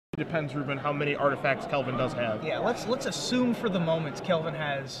depends, Ruben, how many artifacts Kelvin does have. Yeah, let's assume for the moment Kelvin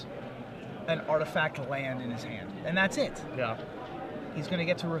has an artifact land in his hand, and that's it. Yeah. He's going to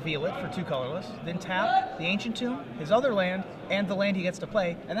get to reveal it for 2 colorless, then tap the Ancient Tomb, his other land, and the land he gets to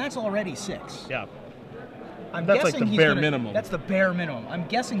play, and that's already 6. Yeah. I'm That's guessing like the he's bare gonna, minimum. That's the bare minimum. I'm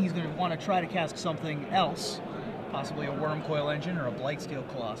guessing he's going to want to try to cast something else, possibly a Worm Coil Engine or a Blightsteel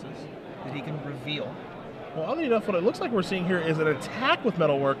Colossus, that he can reveal. Well, oddly enough, what it looks like we're seeing here is an attack with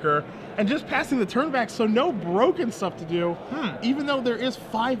Metalworker and just passing the turn back, so no broken stuff to do. Even though there is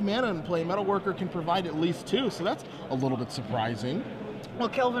 5 mana in play, Metalworker can provide at least 2, so that's a little bit surprising. Well,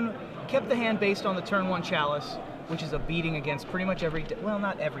 Kelvin kept the hand based on the turn 1 Chalice, which is a beating against pretty much every well,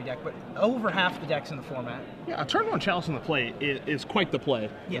 not every deck, but over half the decks in the format. Yeah, a turn 1 Chalice in the play is quite the play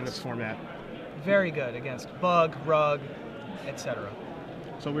in Yes. this format. Very good against Bug, Rug, etc.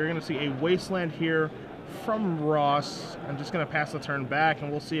 So we're going to see a Wasteland here from Ross. I'm just going to pass the turn back,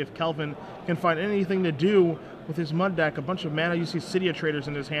 and we'll see if Kelvin can find anything to do with his Mud deck. A bunch of mana. You see City of Traders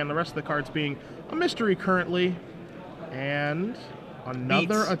in his hand, the rest of the cards being a mystery currently. And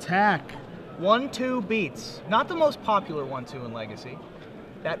another attack. 1/2 beats. Not the most popular 1/2 in Legacy.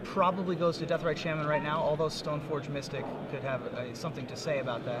 That probably goes to Deathrite Shaman right now, although Stoneforge Mystic could have something to say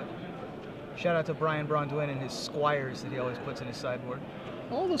about that. Shout out to Brian Bronduin and his Squires that he always puts in his sideboard.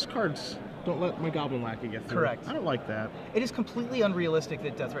 All those cards don't let my Goblin Lackey get through. Correct. I don't like that. It is completely unrealistic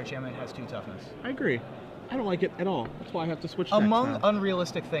that Deathrite Shaman has 2 toughness. I agree. I don't like it at all. That's why I have to switch decks Among now.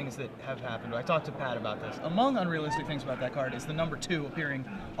 unrealistic things that have happened, I talked to Pat about this. Among unrealistic things about that card is the number 2 appearing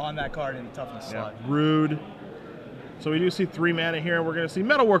on that card in the toughness slot. Rude. So we do see 3 mana here. We're going to see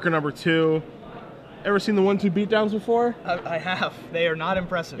Metalworker number 2. Ever seen the 1/2 beatdowns before? I have. They are not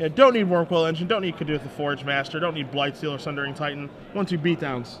impressive. Yeah, don't need Wormcoil Engine, don't need Caduth the Forge Master, don't need Blightsteel or Sundering Titan. 1/2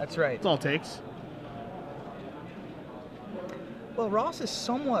 beatdowns. That's right. That's all it takes. Well, Ross is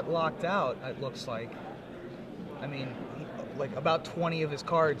somewhat locked out, it looks like. I mean, like about 20 of his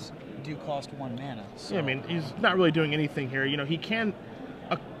cards do cost 1 mana. So. Yeah, I mean, he's not really doing anything here. You know, he can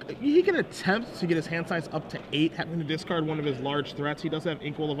attempt to get his hand size up to 8, having to discard one of his large threats. He does have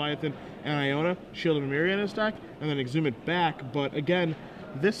Inkwell Leviathan and Iona, Shield of Emeria in his deck, and then exhume it back. But again,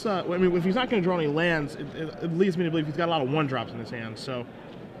 this, I mean, if he's not going to draw any lands, it leads me to believe he's got a lot of 1-drops in his hand. So,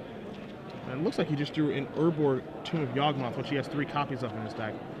 and it looks like he just drew an Urborg Tomb of Yawgmoth, which he has 3 copies of in his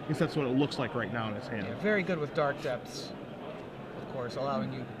deck. At least that's what it looks like right now in his hand. Yeah, very good with Dark Depths, of course,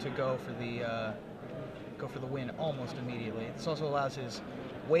 allowing you to go for the win almost immediately. This also allows his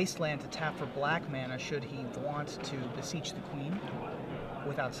Wasteland to tap for black mana should he want to beseech the Queen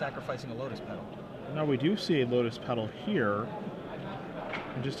without sacrificing a Lotus Petal. Now we do see a Lotus Petal here.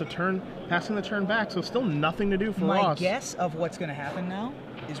 And just a turn, passing the turn back, so still nothing to do for Ross. My guess of what's going to happen now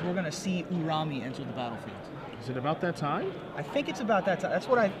is we're going to see Urami enter the battlefield. Is it about that time? I think it's about that time. That's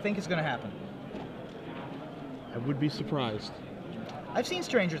what I think is going to happen. I would be surprised. I've seen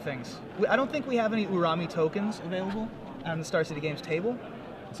Stranger Things. I don't think we have any Urami tokens available on the Star City Games table.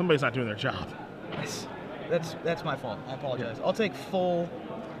 Somebody's not doing their job. That's my fault. I apologize. I'll take full.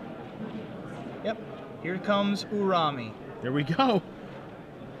 Yep. Here comes Urami. There we go.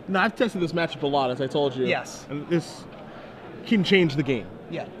 Now, I've tested this matchup a lot, as I told you. Yes. And this can change the game.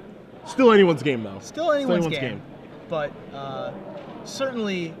 Yeah. Still anyone's game, though. Still anyone's game. But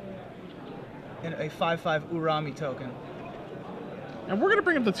certainly a 5/5 Urami token. And we're going to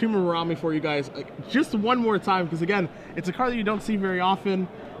bring up the Tomb of Urami for you guys just one more time, because again, it's a card that you don't see very often.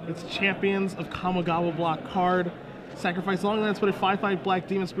 It's Champions of Kamigawa block card. Sacrifice long lands, put a 5/5 black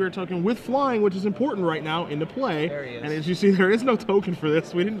Demon Spirit token with flying, which is important right now, into play. There he is. And as you see, there is no token for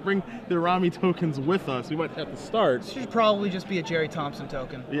this. We didn't bring the Urami tokens with us. We went at the start. This should probably just be a Jerry Thompson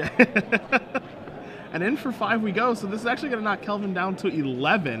token. Yeah. And in for 5 we go, so this is actually going to knock Kelvin down to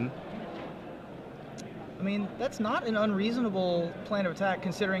 11. I mean, that's not an unreasonable plan of attack,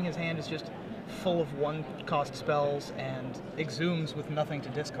 considering his hand is just full of 1-cost spells and exhumes with nothing to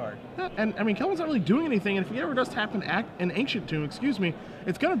discard. Yeah, and I mean, Kelvin's not really doing anything, and if he ever does tap an Ancient Tomb, it's going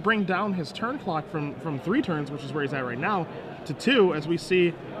to bring down his turn clock from 3 turns, which is where he's at right now, to 2, as we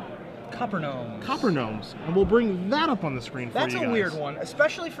see Copper Gnomes. Copper Gnomes, and we'll bring that up on the screen for you guys. That's a weird one,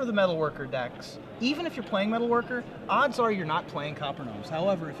 especially for the Metalworker decks. Even if you're playing Metalworker, odds are you're not playing Copper Gnomes.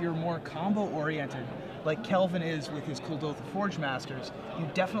 However, if you're more combo-oriented, like Kelvin is with his Caduth the Forge Masters, you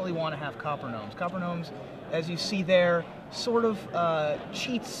definitely want to have Copper Gnomes. Copper Gnomes, as you see there, sort of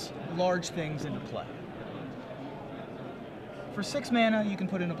cheats large things into play. For 6 mana, you can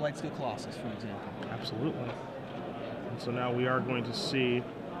put in a Blightsteel Colossus, for example. Absolutely. And so now we are going to see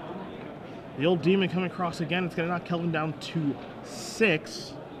the old demon come across again. It's going to knock Kelvin down to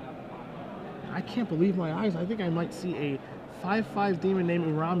 6. I can't believe my eyes. I think I might see a 5/5 demon named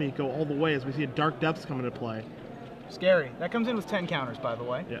Urami go all the way as we see a Dark Depths come into play. Scary. That comes in with 10 counters, by the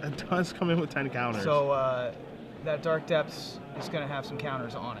way. Yeah, it does come in with 10 counters. So that Dark Depths is going to have some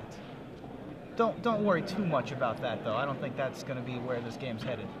counters on it. Don't worry too much about that, though. I don't think that's going to be where this game's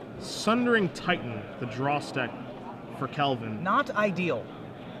headed. Sundering Titan, the draw stack for Kelvin. Not ideal.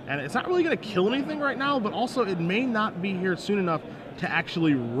 And it's not really going to kill anything right now, but also it may not be here soon enough to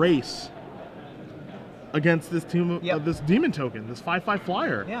actually race against this this demon token, this 5/5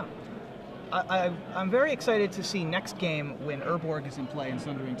 flyer. Yeah. I'm very excited to see next game when Urborg is in play and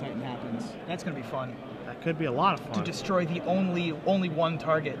Sundering Titan happens. That's going to be fun. That could be a lot of fun. To destroy the only one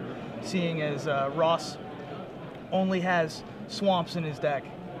target, seeing as Ross only has swamps in his deck.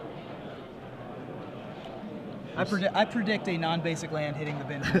 I predict a non-basic land hitting the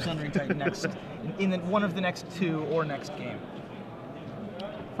bin from Sundering Titan next in one of the next two or next game.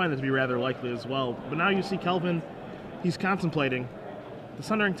 I find that to be rather likely as well. But now you see Kelvin, he's contemplating. The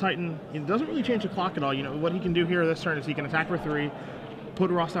Sundering Titan, it doesn't really change the clock at all. You know, what he can do here this turn is he can attack for 3,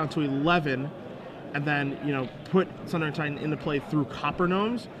 put Ross down to 11, and then, you know, put Sundering Titan into play through Copper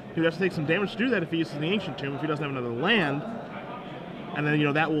Gnomes. He would have to take some damage to do that if he uses the Ancient Tomb, if he doesn't have another land. And then, you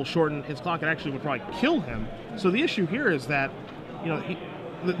know, that will shorten his clock. It actually would probably kill him. So the issue here is that, you know,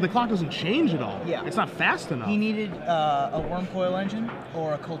 the clock doesn't change at all. Yeah. It's not fast enough. He needed a Wormcoil Engine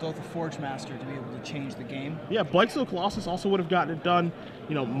or a Kuldotha Forge Master to be able to change the game. Yeah, Blightsteel Colossus also would have gotten it done.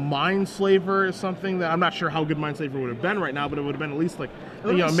 You know, Mindslaver is something that I'm not sure how good Mindslaver would have been right now, but it would have been at least like,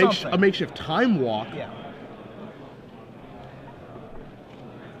 you know, a makeshift Time Walk. Yeah.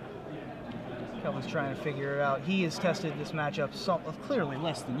 Kelvin's trying to figure it out. He has tested this matchup clearly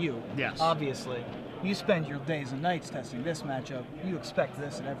less than you. Yes. Obviously. You spend your days and nights testing this matchup. You expect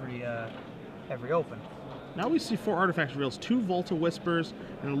this at every open. Now we see 4 Artifact Reveals, 2 Volta Whispers,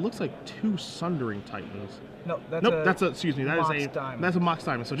 and it looks like 2 Sundering Titans. No, that's excuse me, that's a Mox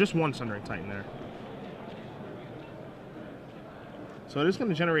Diamond, so just 1 Sundering Titan there. So it is going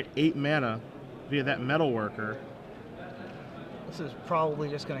to generate 8 mana via that Metalworker. This is probably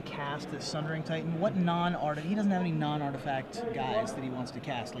just going to cast this Sundering Titan. What non-artifact? He doesn't have any non-artifact guys that he wants to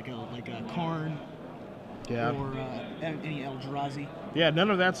cast, like a Karn. Yeah. Or any Eldrazi. Yeah,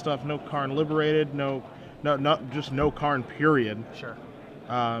 none of that stuff. No Karn Liberated. Just no Karn. Period. Sure.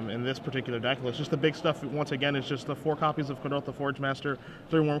 In this particular deck list, just the big stuff. Once again, it's just the 4 copies of Kuldotha Forge Master,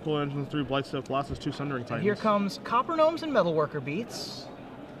 3 Wormcoil Engines, 3 Blightsteel Colossus, 2 Sundering Titans. And here comes Copper Gnomes and Metalworker beats.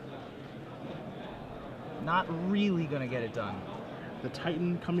 Not really going to get it done. The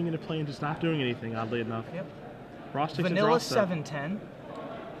Titan coming into play and just not doing anything, oddly enough. Yep. Ross takes Vanilla a 7/10.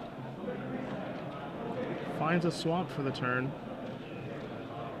 Finds a swamp for the turn.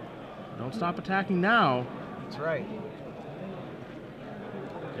 Don't stop attacking now. That's right.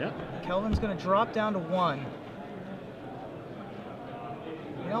 Yep. Kelvin's going to drop down to 1.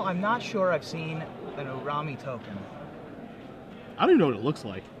 You know, I'm not sure I've seen an Urami token. I don't even know what it looks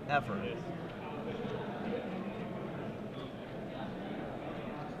like. Ever.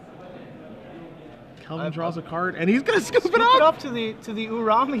 Kelvin draws a card, and he's going to scoop it up to the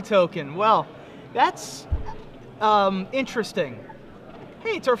Urami token. Well, that's interesting.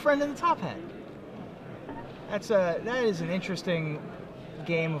 Hey, it's our friend in the top hat. That is an interesting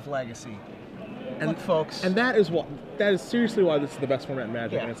game of Legacy. And look, folks, and that is seriously why this is the best format in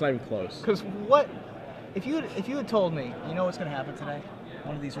Magic, and it's not even close. Because if you had told me, you know what's going to happen today,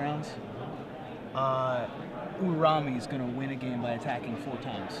 one of these rounds, Urami is going to win a game by attacking 4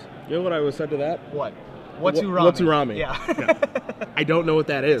 times. You know what I would have said to that? What? What's Urami? What's Urami? Yeah. I don't know what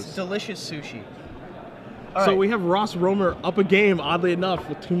that is. It's delicious sushi. So we have Ross Roemer up a game, oddly enough,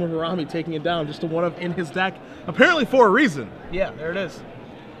 with Tomb of Urami taking it down, just a 1-of in his deck, apparently for a reason. Yeah, there it is.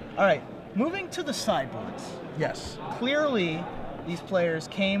 All right, moving to the sideboards. Yes. Clearly, these players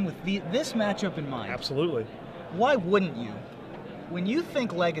came with this matchup in mind. Absolutely. Why wouldn't you? When you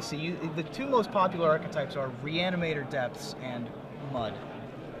think Legacy, the 2 most popular archetypes are Reanimator Depths and Mud.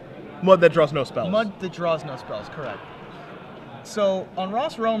 Mud that draws no spells. Mud that draws no spells, correct. So, on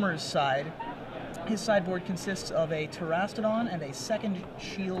Ross Roemer's side, his sideboard consists of a Terastodon and a 2nd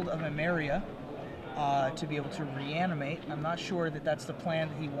Shield of Emeria to be able to reanimate. I'm not sure that that's the plan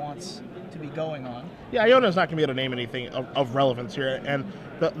that he wants to be going on. Yeah, Iona's not going to be able to name anything of relevance here. And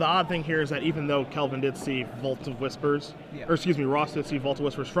the odd thing here is that even though Kelvin did see Vault of Whispers, or excuse me, Ross did see Vault of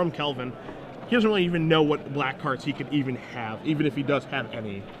Whispers from Kelvin, he doesn't really even know what black cards he could even have, even if he does have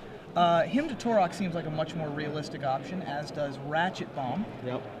any. Hymn to Torok seems like a much more realistic option, as does Ratchet Bomb.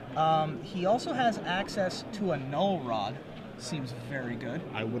 Yep. He also has access to a Null Rod. Seems very good.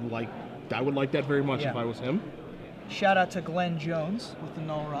 I would like that very much if I was him. Shout out to Glenn Jones with the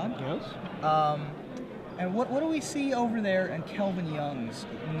Null Rod. Yes. And what do we see over there in Kelvin Young's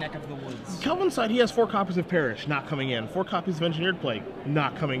neck of the woods? Kelvin's side, he has 4 copies of Perish, not coming in. 4 copies of Engineered Plague,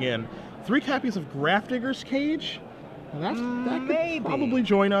 not coming in. 3 copies of Grafdigger's Cage. That could probably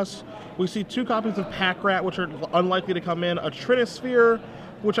join us. We see 2 copies of Pack Rat, which are unlikely to come in. A Trinisphere,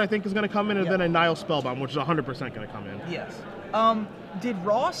 which I think is going to come in, and then a Nile Spellbomb, which is 100% going to come in. Yes. Did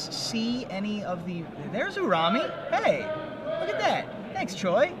Ross see any of the... There's Urami. Hey, look at that. Thanks,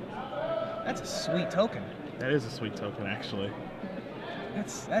 Choi. That's a sweet token. That is a sweet token, actually.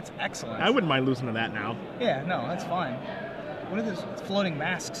 That's excellent. I wouldn't mind losing to that now. Yeah, no, that's fine. What are those floating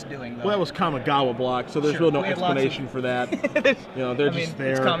masks doing, though? Well, that was Kamigawa block, so there's really no explanation for that. They're just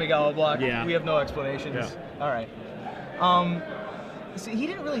there. It's Kamigawa block. Yeah. We have no explanations. Yeah. All right. So he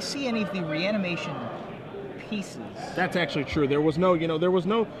didn't really see any of the reanimation pieces. That's actually true. There was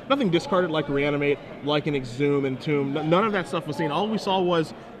nothing discarded like Reanimate, like an Exhume and Tomb. None of that stuff was seen. All we saw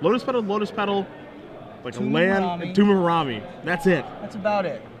was Lotus Petal, like Tomb a land, of Harami. and Tomb of Harami. That's it. That's about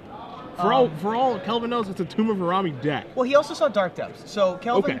it. For all Kelvin knows, it's a Tomb of Harami deck. Well, he also saw Dark Depths, so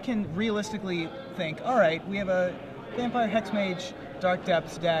Kelvin can realistically think, all right, we have a Vampire Hexmage Dark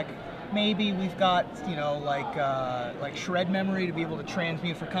Depths deck. Maybe we've got, like Shred Memory to be able to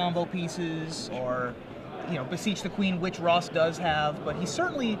transmute for combo pieces, or, Beseech the Queen, which Ross does have, but he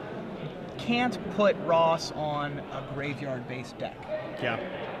certainly can't put Ross on a graveyard-based deck. Yeah.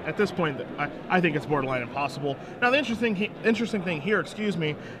 At this point, I think it's borderline impossible. Now, the interesting thing here,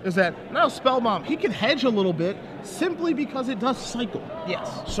 is that now Spellbomb, he can hedge a little bit simply because it does cycle.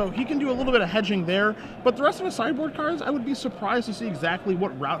 Yes. So he can do a little bit of hedging there, but the rest of his sideboard cards, I would be surprised to see exactly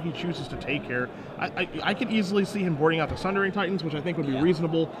what route he chooses to take here. I could easily see him boarding out the Sundering Titans, which I think would be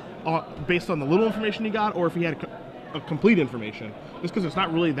reasonable based on the little information he got, or if he had a complete information, just because it's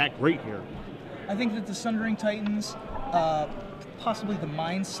not really that great here. I think that the Sundering Titans, possibly the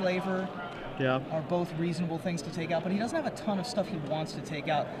Mindslaver, are both reasonable things to take out, but he doesn't have a ton of stuff he wants to take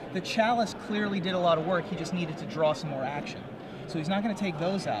out. The Chalice clearly did a lot of work, he just needed to draw some more action. So he's not going to take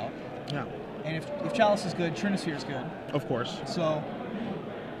those out. Yeah. And if Chalice is good, Trinisphere is good. Of course. So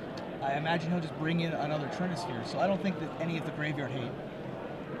I imagine he'll just bring in another Trinisphere. So I don't think that any of the graveyard hate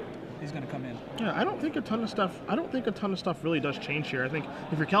is going to come in. Yeah, I don't think a ton of stuff really does change here. I think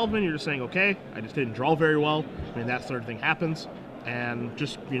if you're Kelvin, you're just saying, okay, I just didn't draw very well. I mean, that sort of thing happens, and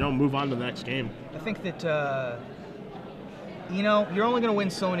just move on to the next game. I think that you're only going to win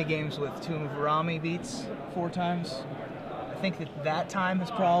so many games with Tomb of Harami beats 4 times. I think that time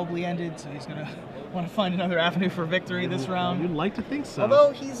has probably ended, so he's going to want to find another avenue for victory this round. You'd like to think so.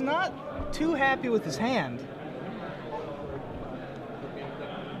 Although he's not too happy with his hand.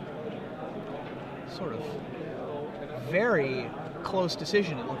 Sort of very close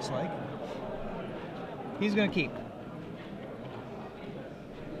decision, it looks like. He's going to keep.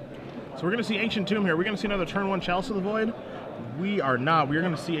 So we're going to see Ancient Tomb here. We're going to see another turn 1 Chalice of the Void. We are not. We are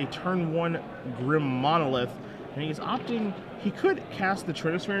going to see a turn 1 Grim Monolith. And he's opting... He could cast the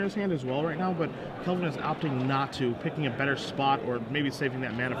Trinisphere in his hand as well right now, but Kelvin is opting not to, picking a better spot, or maybe saving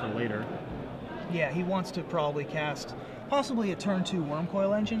that mana for later. Yeah, he wants to probably cast possibly a turn 2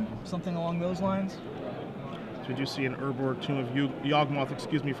 Wormcoil Engine, something along those lines. So we do see an Urborg Tomb of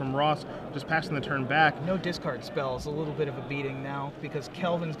Yawgmoth, from Ross, just passing the turn back. No discard spells, a little bit of a beating now, because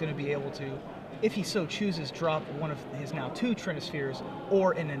Kelvin's going to be able to, if he so chooses, drop one of his now 2 Trinispheres,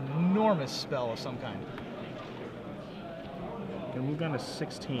 or an enormous spell of some kind. Going to move down to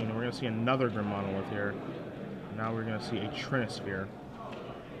 16, and we're going to see another Grim Monolith here. Now we're going to see a Trinisphere.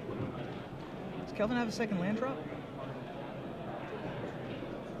 Does Kelvin have a second land drop?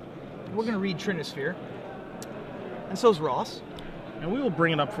 We're going to read Trinisphere. And so's Ross. And we will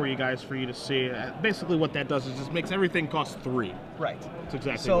bring it up for you guys for you to see. Basically what that does is just makes everything cost 3. Right. That's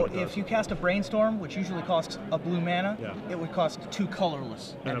exactly so what it does. If you cast a Brainstorm, which usually costs a blue mana, it would cost 2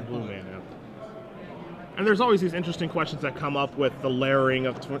 colorless. And a blue mana. And there's always these interesting questions that come up with the layering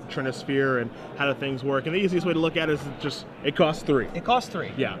of Trinisphere and how do things work. And the easiest way to look at it is just, it costs 3. It costs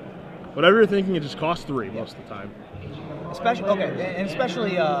 3. Yeah. Whatever you're thinking, it just costs 3 most of the time. Especially, okay, and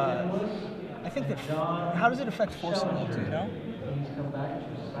especially, I think that, how does it affect Force of Will, do you know?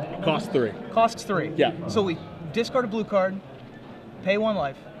 It costs 3. Costs 3. Yeah. So we discard a blue card, pay 1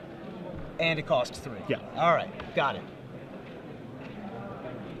 life, and it costs 3. Yeah. All right, got it.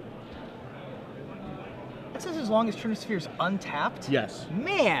 It says as long as Trinisphere's untapped? Yes.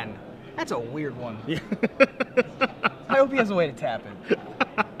 Man, that's a weird one. Yeah. I hope he has a way to tap it.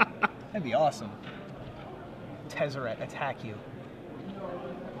 That'd be awesome. Tezzeret, attack you.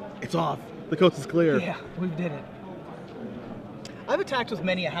 It's off. The coast is clear. Yeah, we did it. I've attacked with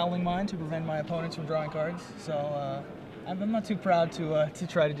many a Howling Mine to prevent my opponents from drawing cards, so I'm not too proud to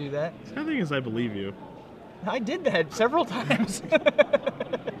try to do that. The thing is, I believe you. I did that several times.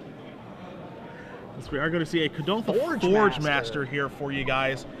 We are going to see a Kuldotha Forge Forge Master. Master here for you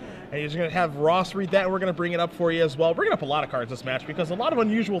guys. And you're going to have Ross read that, and we're going to bring it up for you as well. Bringing up a lot of cards this match because a lot of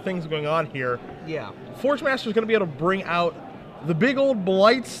unusual things going on here. Yeah. Forge Master is going to be able to bring out the big old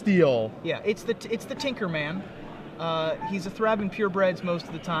Blight Steel. Yeah, it's the Tinker Man. He's a Thrabban Purebreds most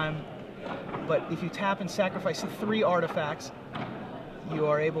of the time, but if you tap and sacrifice 3 artifacts, you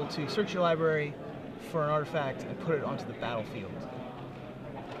are able to search your library for an artifact and put it onto the battlefield.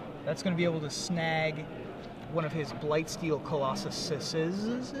 That's going to be able to snag one of his Blightsteel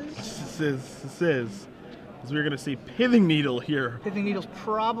Colossuses. As we're going to see Pithing Needle here. Pithing Needle's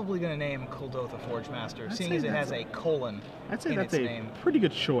probably going to name Kuldotha Forge Master, seeing as it has a colon I'd say in that's its a name. pretty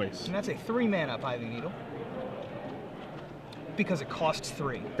good choice. And that's a 3-mana Pithing Needle because it costs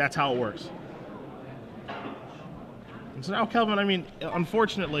 3. That's how it works. And so now, Kelvin, I mean,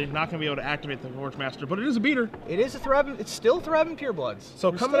 unfortunately, not going to be able to activate the Forge Master, but it is a beater. It is a Thrabban. It's still Thrabban Purebloods. So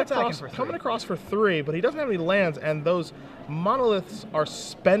We're coming still attacking across for 3. for 3, but he doesn't have any lands, and those monoliths are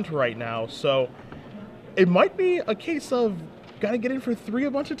spent right now. So it might be a case of gotta get in for 3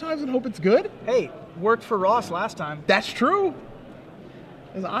 a bunch of times and hope it's good. Hey, worked for Ross last time. That's true.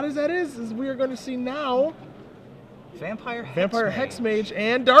 As odd as that is we are going to see now Vampire Hexmage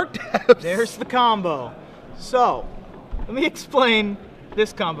and Dark Depths. There's the combo. So, let me explain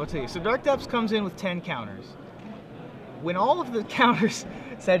this combo to you. So Dark Depths comes in with 10 counters. When all of the counters...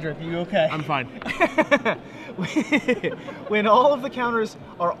 Cedric, are you okay? I'm fine. When all of the counters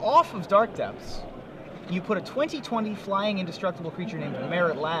are off of Dark Depths, you put a 20/20 flying indestructible creature named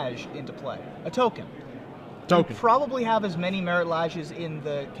Merit Lage into play. A token. We probably have as many Merit Lages in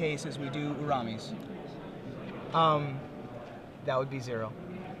the case as we do Uramis. That would be 0.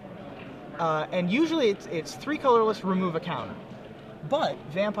 And usually it's 3 colorless, remove a counter. But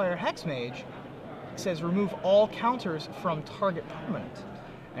Vampire Hexmage says remove all counters from target permanent.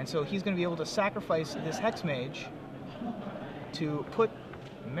 And so he's going to be able to sacrifice this Hexmage to put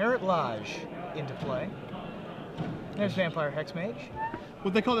Merit Lage into play. There's Vampire Hexmage.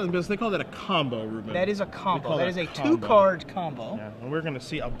 What they call that in business, they call that a combo, Ruben. That is a combo. That is a combo. 2-card combo. Yeah, and we're going to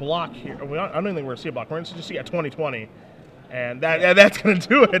see a block here. I don't think we're going to see a block. We're going to just see a 20/20. And that's going to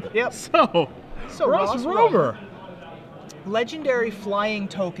do it. Yep. So Ross Roemer. Legendary Flying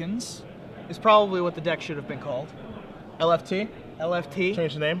Tokens is probably what the deck should have been called. LFT. LFT.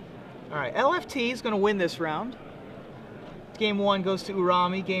 Change the name. All right, LFT is going to win this round. Game 1 goes to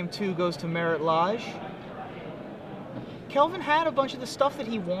Urami. Game 2 goes to Merit Lage. Kelvin had a bunch of the stuff that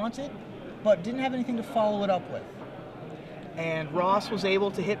he wanted, but didn't have anything to follow it up with. And Ross was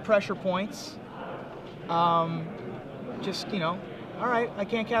able to hit pressure points. Just, all right, I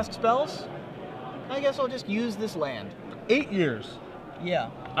can't cast spells. I guess I'll just use this land. 8 years. Yeah.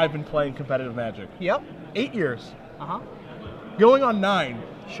 I've been playing competitive Magic. Yep. 8 years. Uh-huh. Going on 9.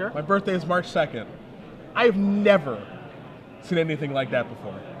 Sure. My birthday is March 2nd. I've never seen anything like that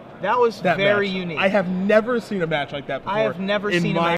before. That was very match. unique. I have never seen a match like that before. I have never seen a match